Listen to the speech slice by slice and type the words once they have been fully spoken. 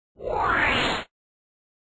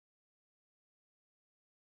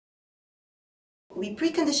We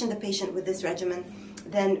precondition the patient with this regimen,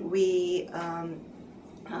 then we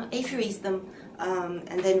apheresis them,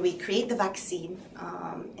 and then we create the vaccine.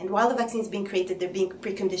 And while the vaccine is being created, they're being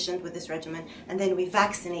preconditioned with this regimen, and then we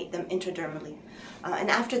vaccinate them intradermally. And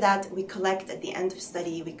after that, we collect, at the end of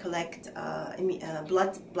study, we collect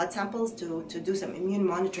blood samples to do some immune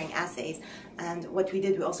monitoring assays. And what we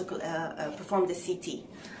did, we also performed a CT.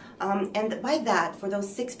 And by that, for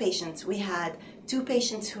those 6 patients, we had 2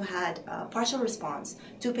 patients who had partial response,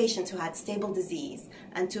 2 patients who had stable disease,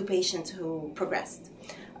 and 2 patients who progressed.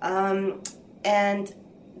 And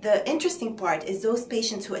the interesting part is those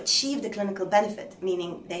patients who achieved a clinical benefit,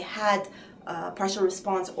 meaning they had partial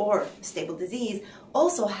response or stable disease,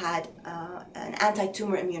 also had an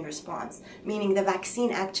anti-tumor immune response, meaning the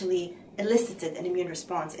vaccine actually elicited an immune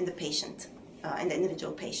response in the patient, in the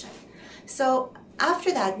individual patient. So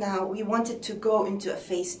after that, now we wanted to go into a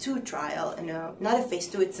phase 2 trial, not a phase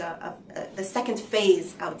 2, it's the second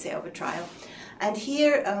phase, I would say, of a trial. And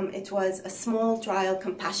here it was a small trial,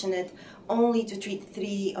 compassionate, only to treat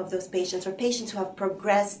 3 of those patients, or patients who have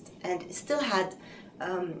progressed and still had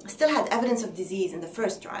evidence of disease in the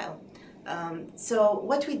first trial. So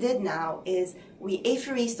what we did now is we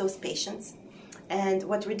apheresed those patients. And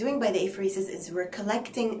what we're doing by the apheresis is we're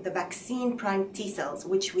collecting the vaccine-primed T cells,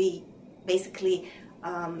 which we basically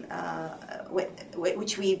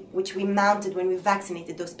which we mounted when we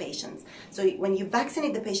vaccinated those patients. So when you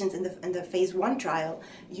vaccinate the patients in the phase 1 trial,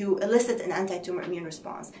 you elicit an anti-tumor immune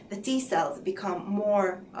response. The T cells become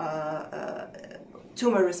more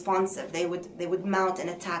tumor responsive. They would mount an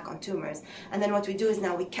attack on tumors. And then what we do is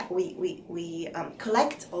now we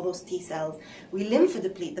collect all those T cells, we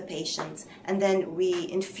lymphodeplete the patients, and then we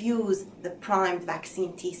infuse the primed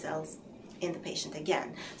vaccine T cells in the patient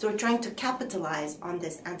again. So we're trying to capitalize on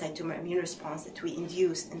this anti-tumor immune response that we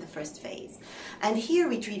induced in the first phase. And here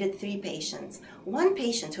we treated 3 patients. 1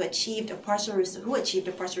 patient who achieved a partial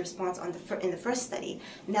response in the first study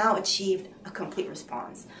now achieved a complete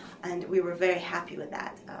response, and we were very happy with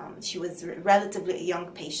that. She was relatively a young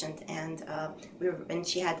patient, and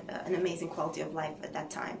she had an amazing quality of life at that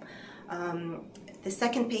time. The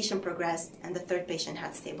second patient progressed, and the third patient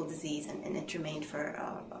had stable disease, and it remained for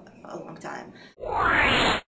a long time.